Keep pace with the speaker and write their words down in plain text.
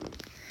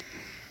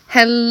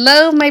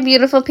Hello, my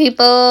beautiful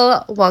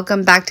people.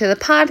 Welcome back to the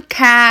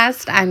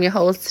podcast. I'm your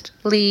host,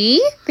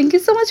 Lee. Thank you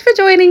so much for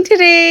joining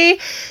today.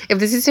 If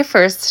this is your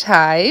first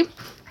time,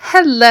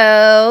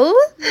 hello.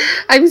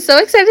 I'm so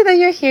excited that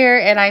you're here,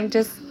 and I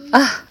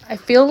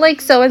feel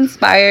like so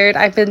inspired.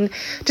 I've been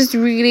just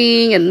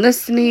reading and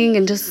listening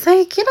and just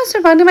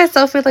surrounding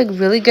myself with like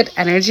really good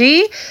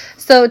energy.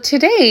 So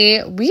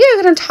today we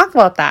are going to talk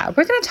about that.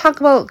 We're going to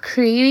talk about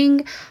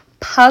creating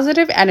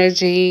positive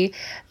energy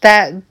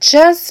that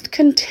just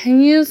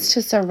continues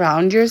to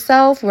surround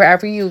yourself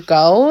wherever you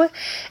go.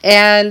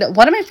 And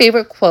one of my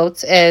favorite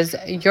quotes is,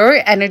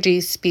 "Your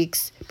energy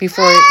speaks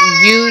before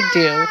you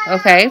do."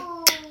 Okay.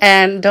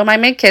 And don't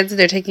mind my kids,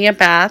 they're taking a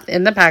bath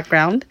in the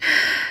background.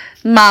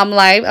 Mom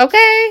life.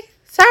 Okay.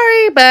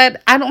 Sorry,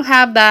 but I don't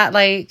have that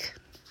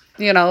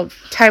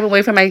time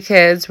away from my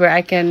kids where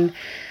I can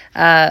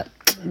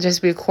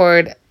just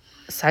record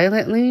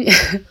silently.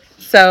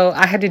 So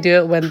I had to do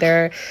it when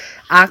they're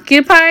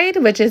occupied,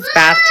 which is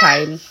bath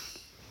time.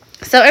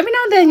 So every now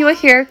and then you'll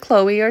hear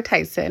Chloe or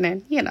Tyson,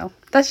 and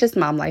that's just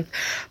mom life.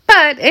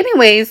 But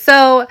anyways,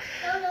 so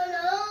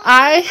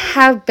I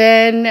have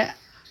been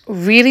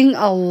reading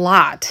a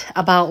lot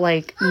about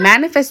like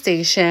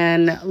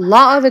manifestation,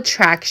 law of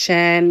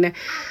attraction,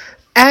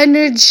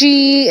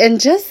 energy, and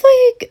just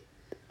like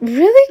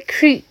really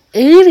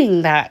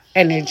creating that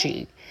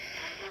energy.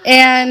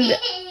 And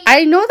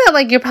I know that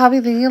like you're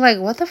probably thinking like,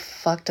 what the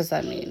fuck does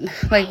that mean?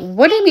 Like,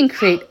 what do you mean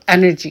create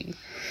energy?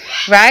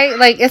 Right?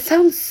 Like, it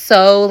sounds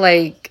so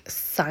like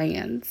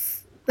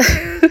science.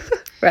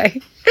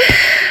 Right?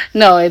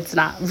 No, it's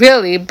not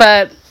really,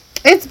 but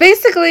it's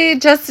basically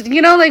just,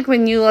 like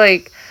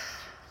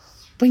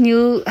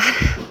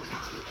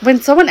when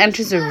someone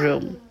enters a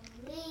room,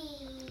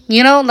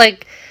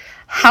 like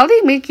how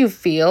they make you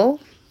feel,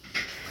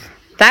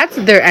 that's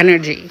their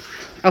energy.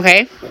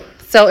 Okay?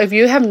 So if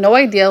you have no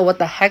idea what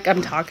the heck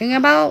I'm talking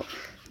about,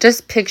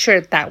 just picture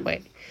it that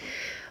way.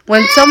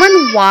 When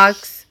someone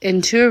walks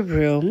into a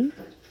room,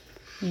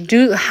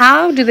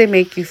 how do they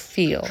make you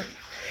feel?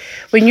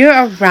 When you're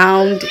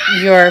around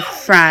your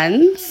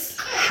friends,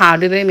 how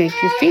do they make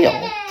you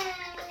feel?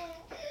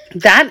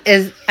 That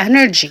is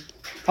energy,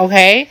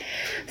 okay?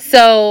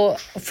 So,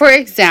 for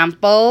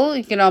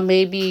example,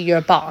 maybe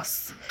your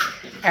boss.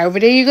 Every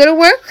day you go to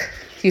work,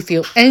 you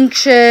feel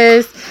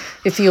anxious,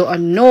 you feel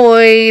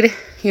annoyed,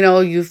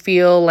 you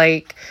feel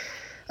like,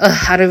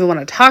 I don't even want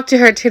to talk to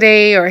her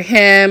today or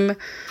him.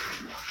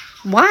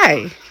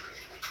 Why?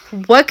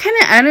 What kind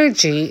of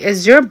energy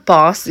is your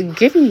boss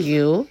giving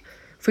you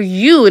for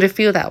you to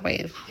feel that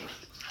way?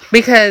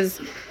 Because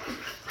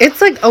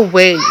it's like a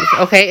wave,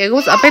 okay? It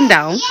goes up and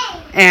down,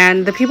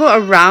 and the people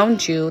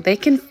around you, they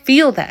can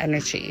feel that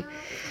energy.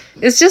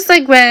 It's just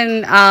like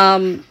when,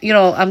 I'm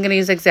going to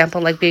use an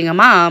example like being a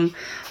mom.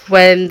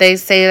 When they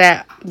say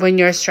that when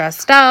you're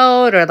stressed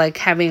out or like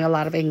having a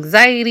lot of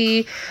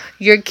anxiety,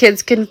 your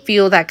kids can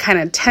feel that kind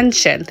of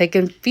tension. They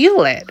can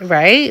feel it,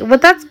 right?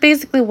 But that's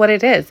basically what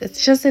it is.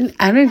 It's just an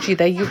energy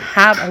that you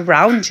have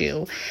around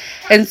you.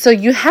 And so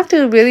you have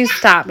to really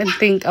stop and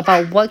think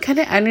about what kind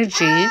of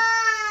energy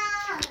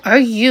are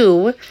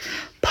you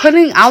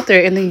putting out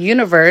there in the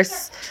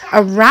universe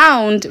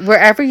around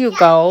wherever you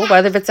go,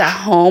 whether it's at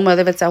home,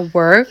 whether it's at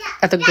work,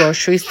 at the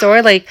grocery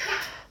store. Like,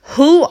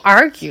 who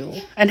are you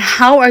and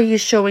how are you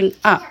showing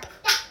up?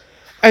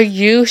 Are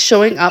you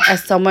showing up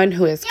as someone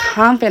who is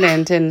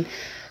confident and,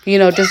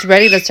 just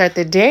ready to start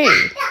the day?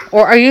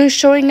 Or are you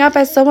showing up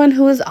as someone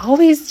who is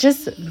always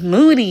just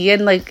moody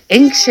and like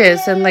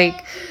anxious and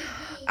like,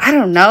 I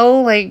don't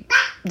know, like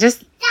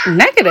just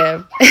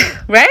negative,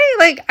 right?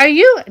 Like, are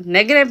you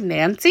negative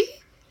Nancy?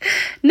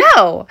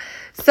 No.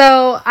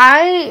 So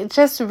I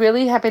just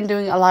really have been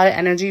doing a lot of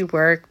energy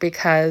work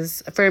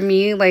because for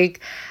me, like,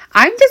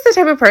 I'm just the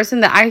type of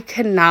person that I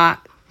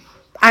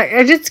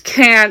just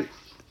can't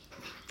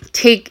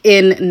take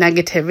in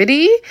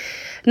negativity.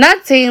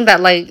 Not saying that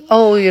like,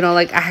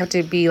 like I have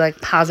to be like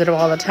positive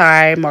all the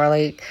time or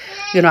like,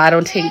 I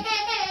don't take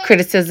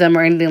criticism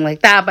or anything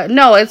like that. But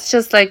no, it's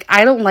just like,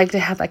 I don't like to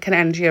have that kind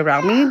of energy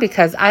around me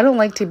because I don't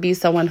like to be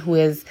someone who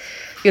is,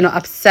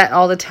 upset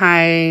all the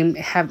time,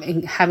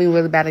 having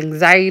really bad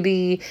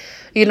anxiety.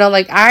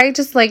 Like I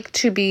just like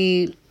to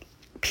be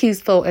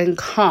peaceful and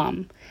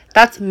calm.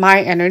 That's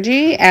my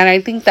energy. And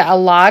I think that a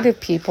lot of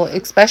people,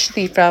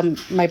 especially from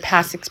my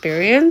past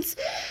experience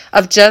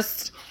of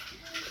just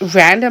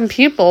random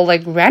people,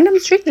 like random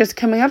strangers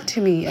coming up to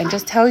me and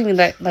just telling me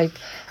that like,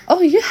 oh,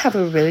 you have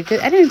a really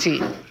good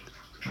energy.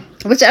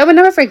 Which I would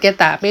never forget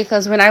that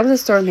because when I was a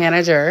store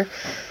manager,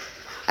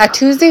 at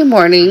Tuesday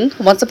morning,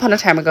 once upon a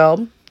time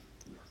ago,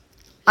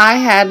 I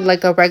had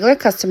like a regular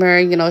customer,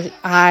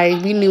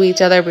 we knew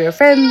each other, we were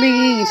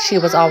friendly. She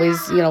was always,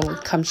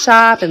 come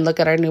shop and look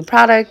at our new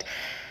product.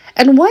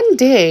 And one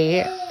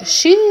day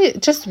she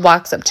just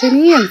walks up to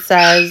me and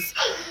says,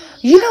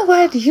 "You know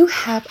what? You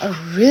have a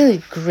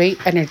really great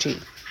energy.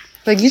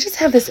 Like you just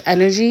have this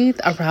energy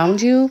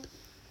around you.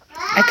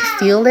 I can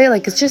feel it.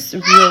 Like it's just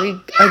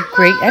really a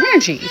great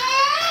energy."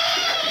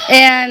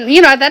 And,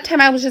 at that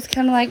time I was just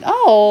kind of like,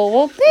 oh,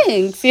 well,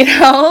 thanks,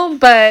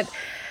 But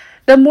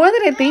the more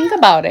that I think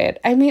about it,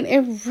 I mean,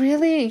 it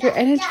really, your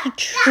energy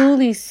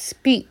truly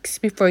speaks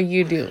before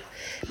you do.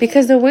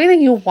 Because the way that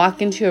you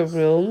walk into a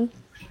room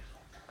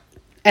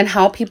and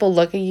how people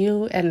look at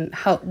you and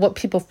what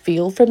people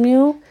feel from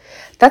you,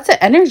 that's an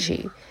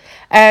energy.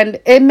 And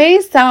it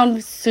may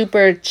sound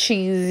super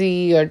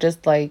cheesy or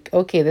just like,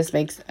 okay, this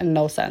makes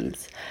no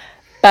sense.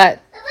 But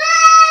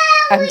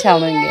I'm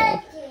telling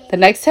you, the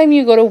next time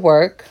you go to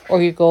work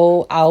or you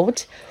go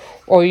out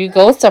or you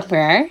go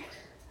somewhere,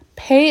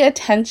 pay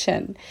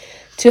attention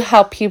to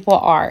how people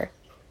are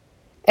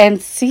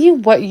and see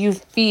what you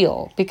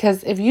feel.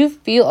 Because if you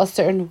feel a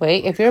certain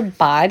way, if your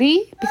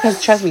body,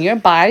 because trust me, your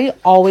body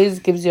always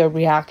gives you a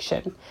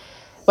reaction,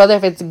 whether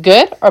if it's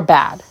good or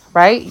bad,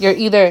 right? You're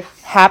either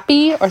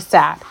happy or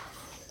sad,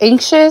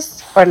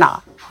 anxious or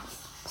not.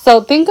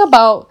 So think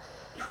about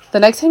the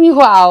next time you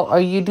go out or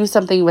you do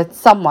something with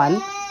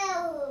someone,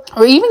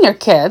 or even your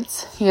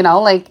kids,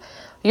 like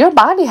your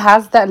body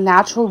has that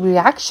natural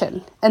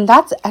reaction, and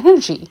that's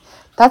energy.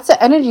 That's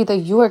the energy that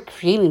you are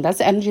creating. That's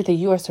the energy that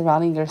you are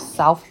surrounding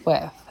yourself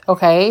with.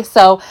 Okay.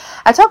 So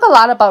I talk a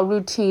lot about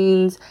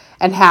routines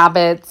and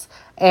habits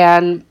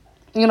and,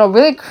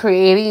 really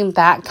creating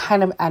that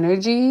kind of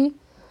energy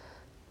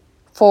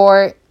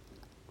for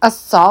a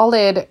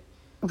solid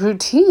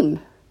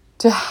routine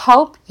to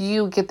help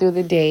you get through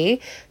the day,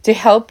 to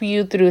help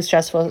you through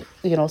stressful,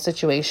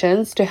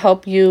 situations, to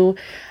help you,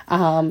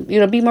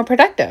 be more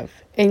productive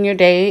in your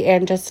day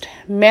and just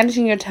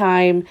managing your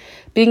time,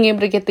 being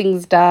able to get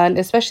things done,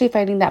 especially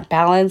finding that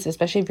balance,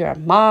 especially if you're a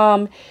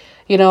mom.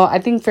 I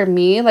think for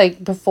me,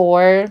 like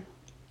before,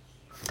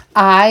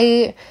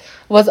 I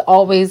was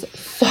always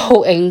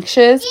so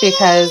anxious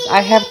because I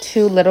have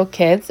 2 little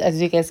kids,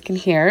 as you guys can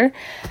hear.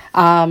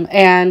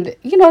 And,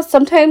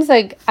 sometimes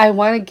like I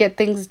want to get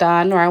things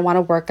done or I want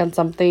to work on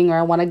something or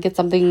I want to get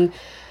something,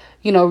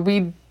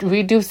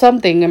 redo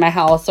something in my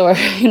house or,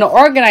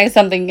 organize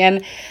something.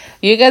 And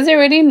you guys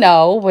already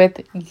know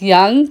with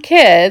young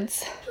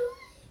kids,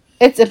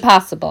 it's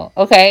impossible,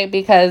 okay?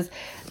 Because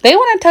they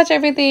want to touch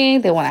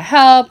everything. They want to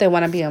help. They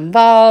want to be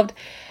involved.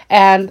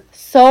 And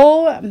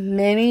so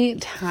many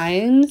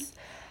times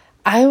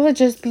I would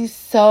just be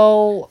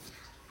so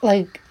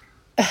like,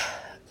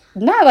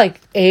 not like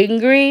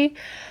angry,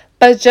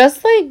 but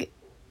just like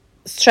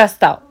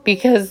stressed out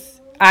because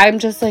I'm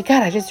just like,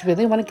 God, I just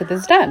really want to get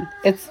this done.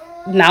 It's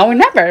now or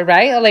never,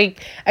 right?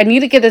 Like I need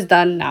to get this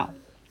done now.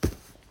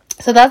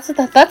 So that's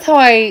how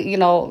I,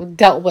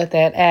 dealt with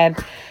it. And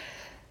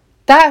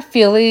that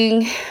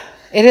feeling,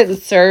 it didn't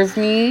serve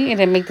me. It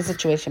didn't make the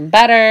situation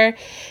better.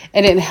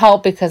 It didn't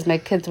help because my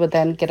kids would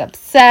then get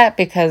upset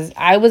because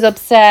I was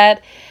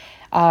upset.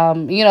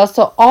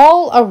 So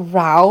all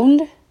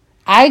around,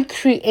 I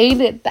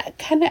created that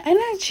kind of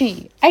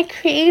energy. I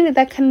created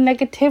that kind of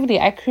negativity.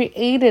 I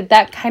created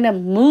that kind of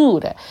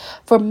mood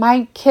for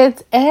my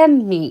kids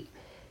and me.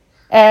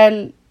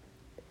 And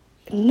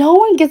no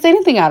one gets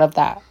anything out of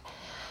that.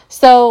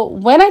 So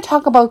when I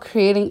talk about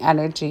creating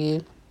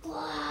energy,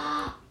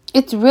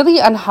 it's really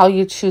on how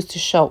you choose to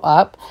show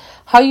up,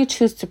 how you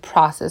choose to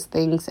process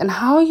things, and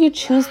how you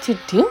choose to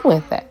deal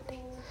with it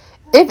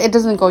if it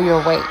doesn't go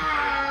your way.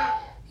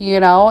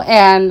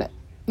 And,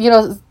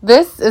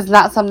 this is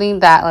not something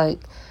that like,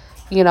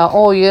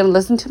 oh, you're going to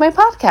listen to my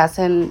podcast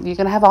and you're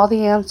going to have all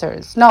the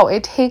answers. No,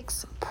 it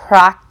takes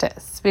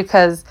practice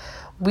because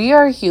we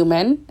are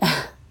human.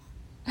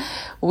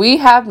 We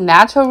have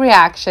natural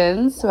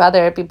reactions,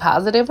 whether it be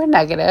positive or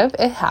negative.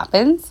 It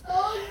happens.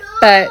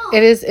 But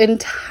it is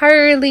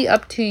entirely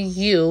up to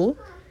you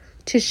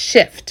to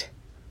shift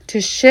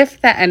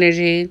that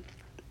energy,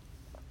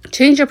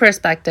 change your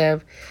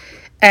perspective,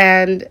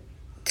 and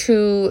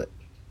to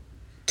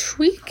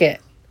tweak it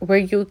where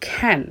you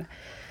can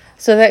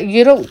so that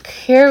you don't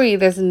carry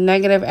this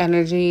negative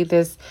energy,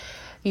 this,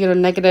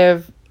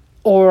 negative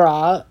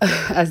aura,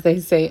 as they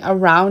say,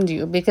 around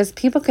you, because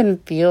people can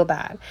feel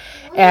that.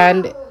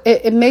 And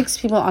it makes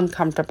people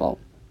uncomfortable.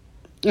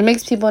 It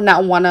makes people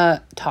not want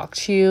to talk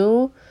to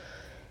you.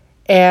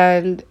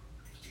 And,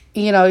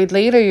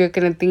 later you're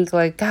going to think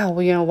like, God,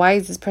 well, why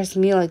is this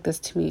person being like this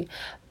to me?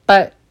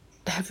 But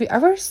have you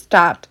ever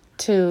stopped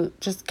to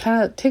just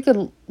kind of take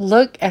a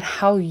look at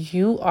how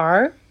you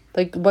are?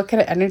 Like what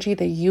kind of energy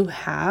that you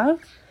have?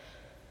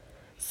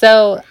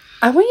 So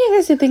I want you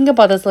guys to think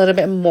about this a little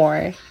bit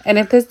more. And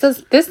if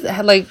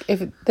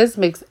if this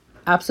makes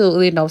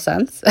absolutely no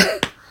sense,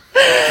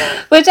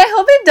 which I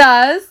hope it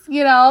does,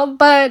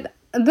 but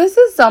this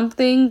is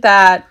something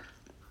that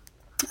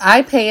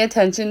I pay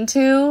attention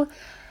to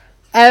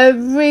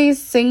every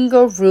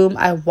single room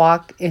I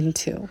walk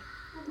into.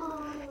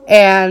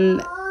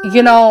 And,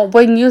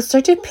 when you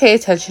start to pay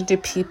attention to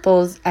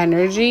people's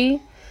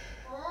energy,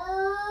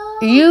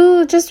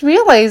 you just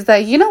realize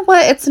that,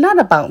 it's not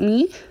about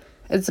me.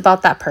 It's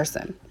about that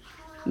person.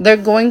 They're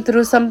going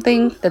through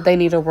something that they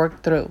need to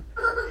work through.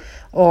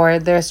 Or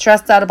they're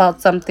stressed out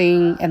about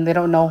something and they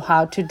don't know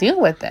how to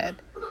deal with it.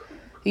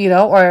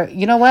 Or,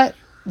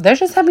 they're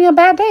just having a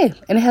bad day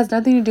and it has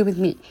nothing to do with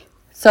me.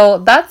 So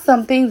that's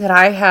something that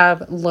I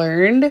have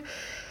learned,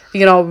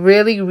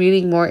 really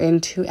reading more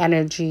into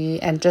energy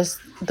and just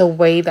the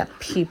way that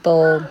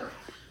people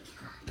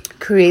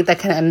create that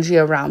kind of energy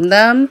around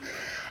them.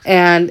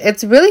 And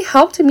it's really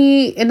helped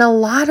me in a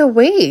lot of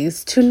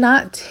ways to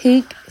not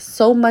take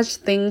so much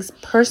things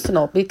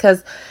personal,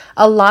 because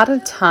a lot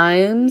of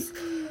times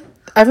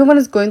everyone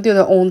is going through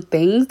their own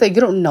things that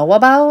you don't know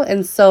about.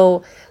 And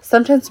so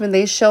sometimes when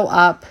they show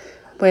up,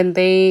 when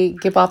they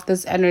give off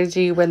this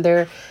energy, when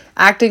they're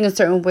acting a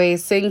certain way,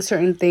 saying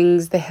certain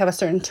things, they have a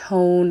certain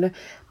tone,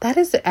 that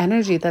is the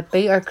energy that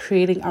they are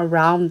creating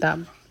around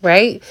them,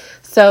 right?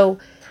 So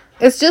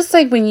it's just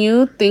like when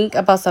you think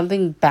about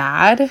something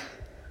bad,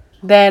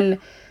 then,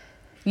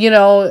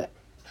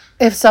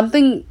 if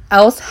something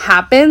else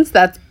happens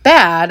that's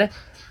bad,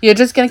 you're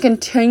just going to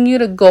continue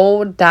to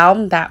go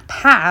down that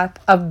path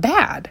of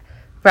bad,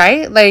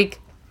 right? Like,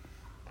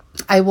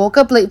 I woke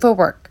up late for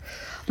work.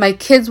 My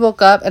kids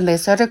woke up and they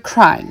started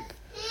crying.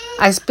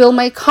 I spilled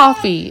my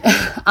coffee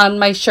on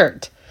my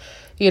shirt.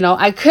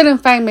 I couldn't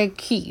find my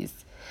keys.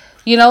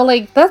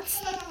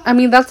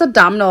 That's a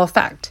domino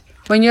effect.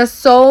 When you're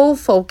so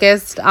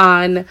focused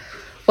on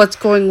what's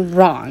going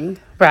wrong,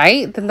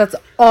 right? Then that's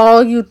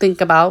all you think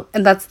about.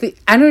 And that's the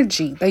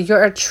energy that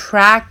you're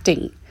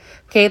attracting.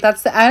 Okay,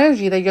 that's the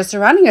energy that you're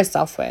surrounding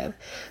yourself with.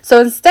 So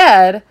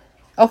instead,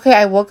 okay,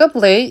 I woke up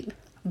late,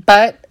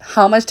 but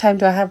how much time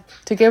do I have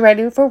to get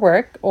ready for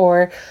work?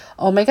 Or,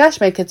 oh my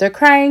gosh, my kids are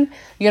crying.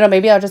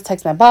 Maybe I'll just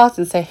text my boss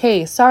and say,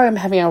 hey, sorry, I'm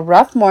having a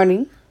rough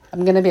morning.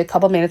 I'm going to be a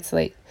couple minutes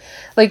late.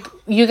 Like,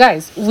 you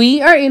guys,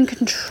 we are in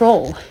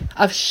control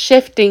of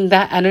shifting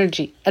that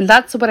energy. And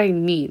that's what I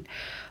mean,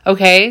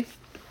 okay?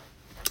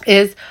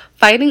 Is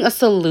finding a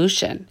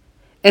solution.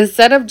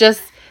 Instead of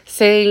just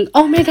saying,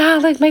 oh my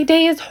God, like, my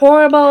day is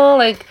horrible.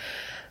 Like,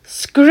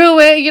 screw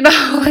it,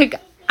 like,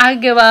 I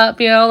give up,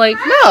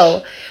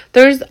 no.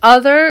 There's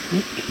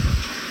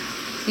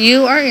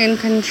you are in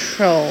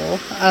control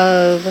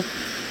of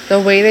the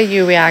way that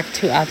you react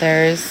to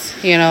others,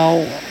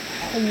 even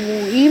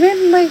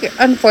like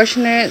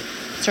unfortunate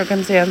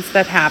circumstances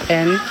that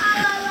happen.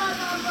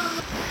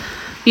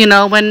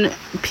 When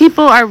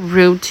people are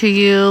rude to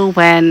you,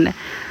 when,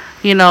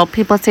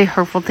 people say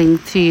hurtful things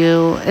to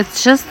you,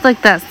 it's just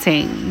like that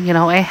saying,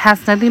 it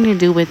has nothing to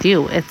do with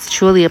you. It's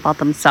truly about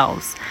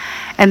themselves.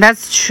 And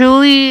that's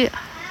truly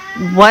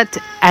what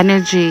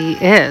energy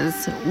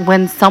is.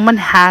 When someone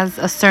has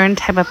a certain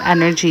type of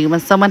energy,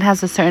 when someone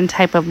has a certain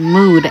type of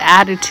mood,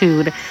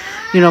 attitude,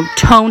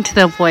 tone to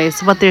their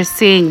voice, what they're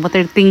saying, what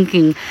they're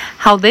thinking,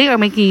 how they are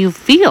making you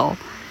feel,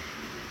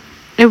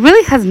 it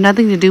really has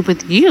nothing to do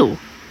with you.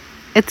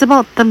 It's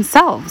about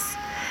themselves.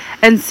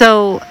 And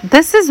so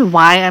this is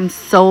why I'm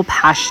so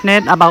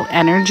passionate about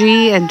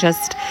energy and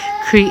just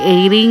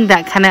creating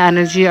that kind of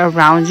energy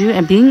around you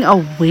and being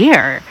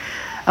aware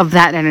of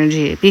that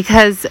energy.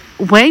 Because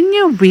when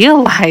you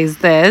realize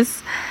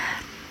this,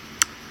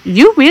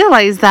 you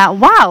realize that,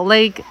 wow,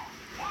 like,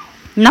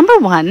 number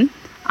one,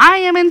 I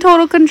am in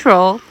total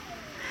control.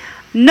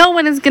 No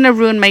one is going to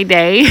ruin my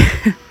day.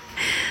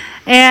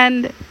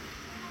 And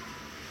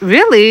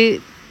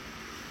really,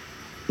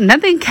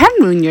 nothing can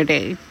ruin your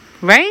day,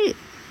 right?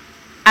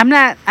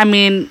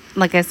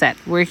 Like I said,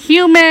 we're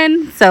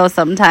human, so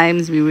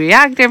sometimes we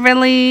react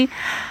differently,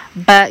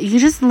 but you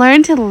just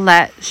learn to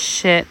let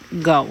shit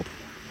go.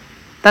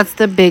 That's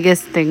the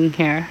biggest thing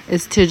here,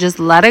 is to just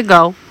let it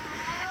go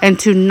and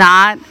to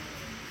not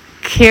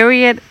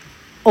carry it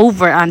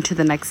over onto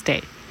the next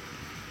day,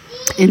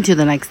 into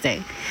the next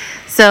day.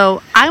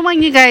 So I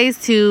want you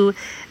guys to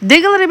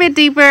dig a little bit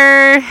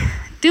deeper,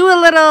 do a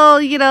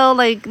little,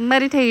 like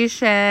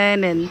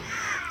meditation, and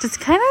just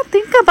kind of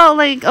think about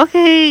like,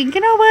 okay, you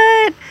know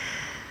what?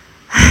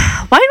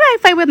 Why do I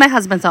fight with my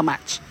husband so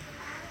much?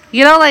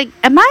 Like,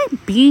 am I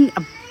being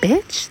a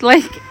bitch?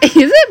 Like,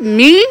 is it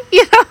me?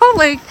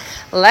 Like,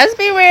 let's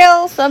be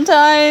real.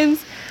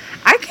 Sometimes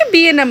I could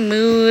be in a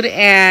mood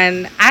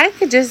and I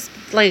could just,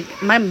 like,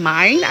 my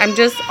mind, I'm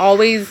just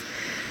always.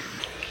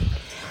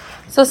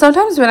 So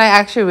sometimes when I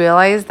actually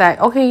realize that,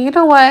 okay, you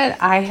know what?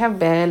 I have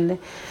been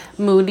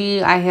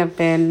moody. I have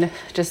been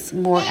just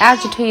more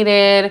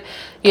agitated.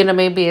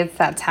 Maybe it's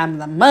that time of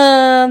the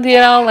month,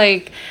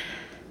 like,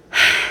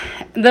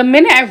 the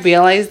minute I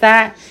realize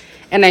that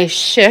and I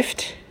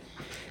shift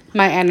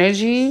my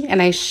energy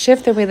and I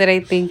shift the way that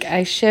I think,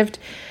 I shift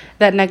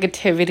that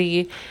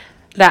negativity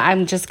that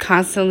I'm just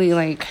constantly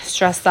like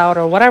stressed out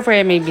or whatever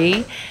it may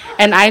be,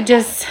 and I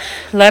just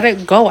let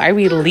it go. I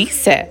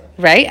release it,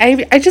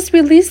 right? I just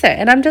release it,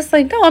 and I'm just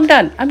like, no, I'm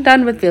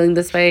done with feeling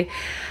this way.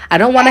 I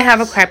don't want to have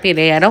a crappy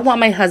day. I don't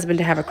want my husband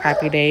to have a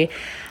crappy day.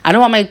 I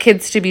don't want my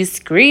kids to be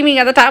screaming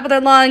at the top of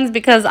their lungs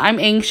because I'm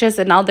anxious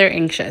and now they're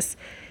anxious.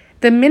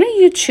 The minute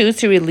you choose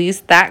to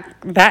release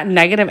that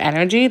negative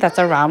energy that's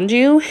around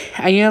you,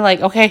 and you're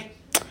like, okay,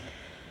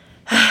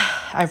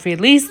 I've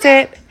released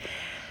it.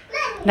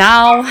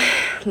 Now,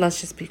 let's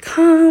just be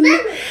calm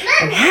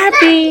and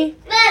happy,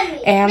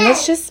 and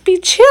let's just be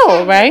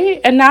chill,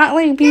 right? And not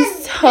like be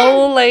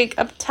so like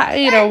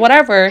uptight or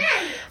whatever.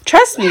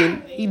 Trust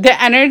me,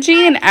 the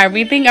energy and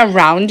everything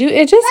around you,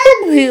 it just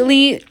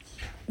completely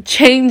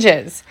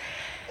changes.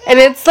 And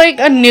it's like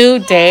a new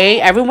day.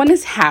 Everyone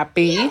is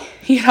happy.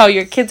 You know,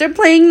 your kids are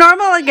playing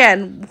normal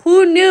again.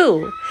 Who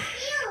knew?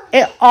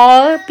 It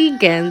all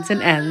begins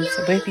and ends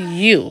with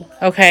you,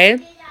 okay?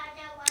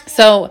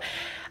 So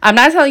I'm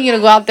not telling you to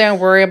go out there and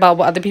worry about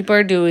what other people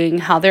are doing,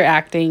 how they're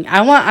acting.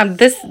 I want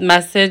this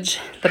message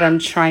that I'm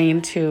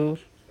trying to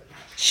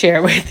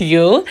share with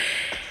you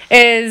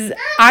is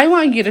I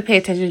want you to pay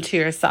attention to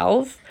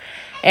yourself.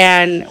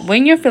 And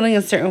when you're feeling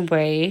a certain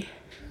way,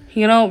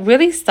 you know,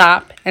 really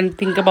stop and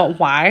think about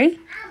why.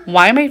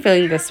 Why am I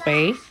feeling this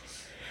way?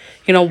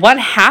 You know, what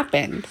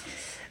happened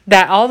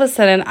that all of a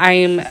sudden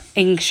I'm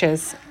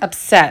anxious,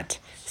 upset,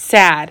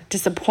 sad,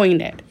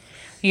 disappointed?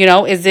 You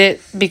know, is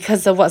it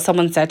because of what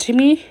someone said to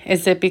me?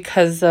 Is it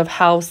because of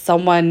how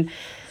someone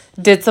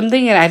did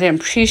something and I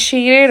didn't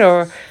appreciate it?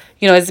 Or,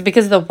 you know, is it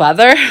because of the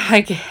weather?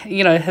 Like,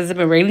 you know, has it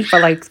been raining for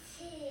like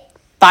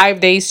 5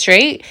 days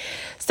straight?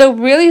 So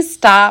really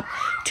stop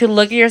to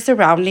look at your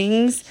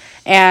surroundings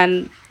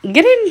and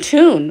get in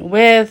tune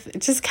with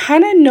just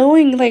kind of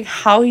knowing like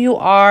how you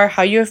are,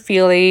 how you're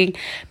feeling,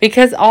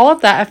 because all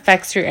of that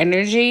affects your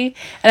energy.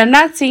 And I'm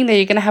not saying that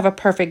you're going to have a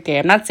perfect day.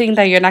 I'm not saying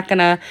that you're not going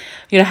to,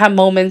 you know, have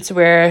moments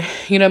where,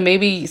 you know,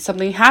 maybe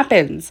something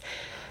happens.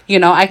 You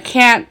know, I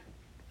can't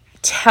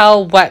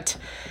tell what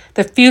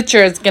the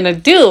future is going to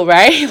do,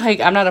 right? Like,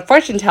 I'm not a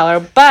fortune teller,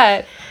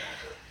 but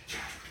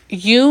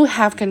you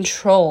have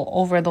control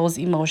over those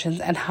emotions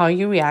and how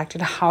you react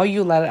and how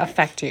you let it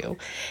affect you.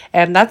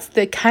 And that's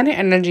the kind of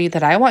energy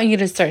that I want you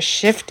to start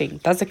shifting.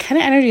 That's the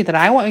kind of energy that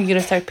I want you to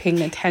start paying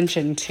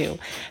attention to.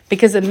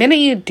 Because the minute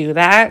you do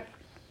that,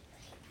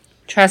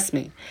 trust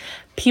me,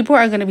 people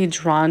are going to be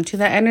drawn to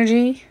that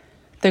energy.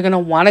 They're going to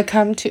want to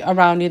come to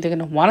around you. They're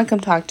going to want to come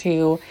talk to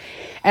you.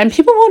 And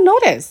people will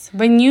notice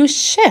when you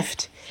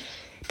shift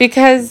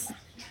because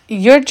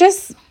you're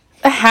just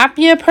a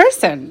happier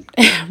person,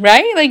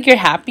 right? Like you're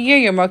happier,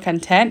 you're more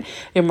content,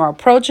 you're more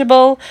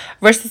approachable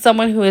versus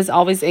someone who is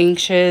always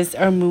anxious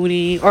or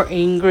moody or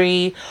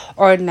angry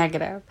or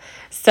negative.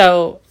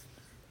 So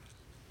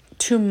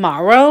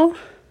tomorrow,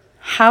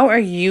 how are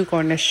you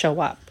going to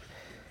show up?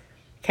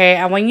 Okay,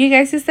 I want you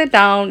guys to sit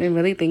down and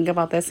really think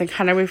about this and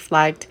kind of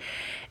reflect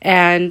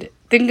and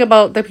think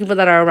about the people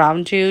that are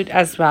around you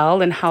as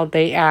well and how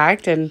they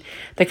act and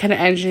the kind of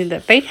energy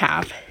that they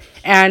have.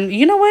 And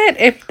you know what?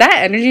 If that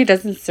energy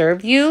doesn't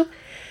serve you,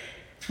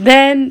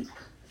 then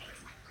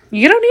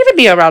you don't need to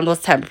be around those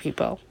type of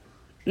people.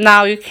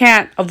 Now, you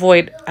can't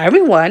avoid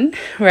everyone,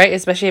 right?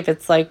 Especially if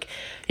it's like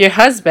your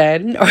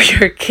husband or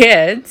your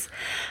kids.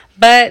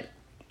 But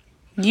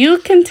you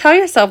can tell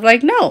yourself,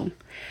 like, no,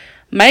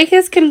 my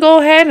kids can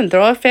go ahead and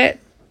throw a fit,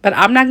 but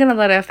I'm not going to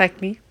let it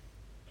affect me.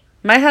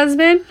 My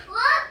husband,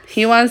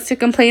 he wants to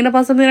complain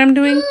about something I'm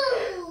doing.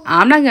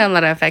 I'm not going to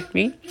let it affect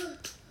me.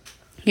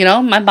 You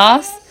know, my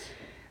boss,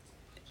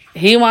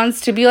 he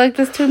wants to be like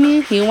this to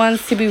me. He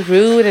wants to be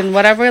rude and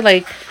whatever.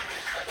 Like,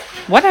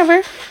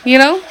 whatever. You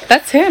know,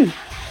 that's him.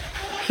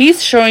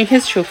 He's showing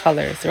his true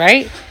colors,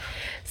 right?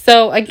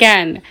 So,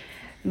 again,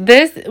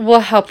 this will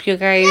help you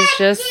guys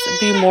just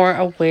be more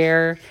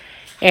aware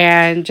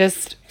and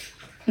just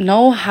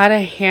know how to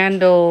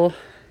handle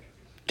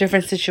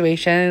different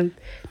situations,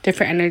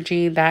 different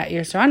energy that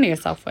you're surrounding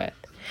yourself with.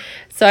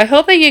 So, I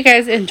hope that you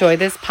guys enjoy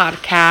this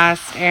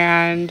podcast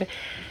and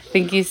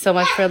thank you so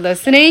much for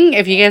listening.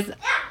 If you guys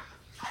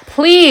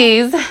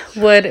please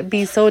would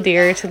be so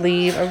dear to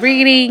leave a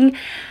reading,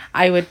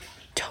 I would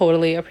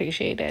totally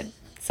appreciate it.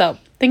 So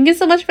thank you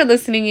so much for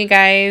listening, you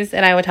guys,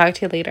 and I will talk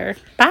to you later.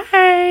 Bye.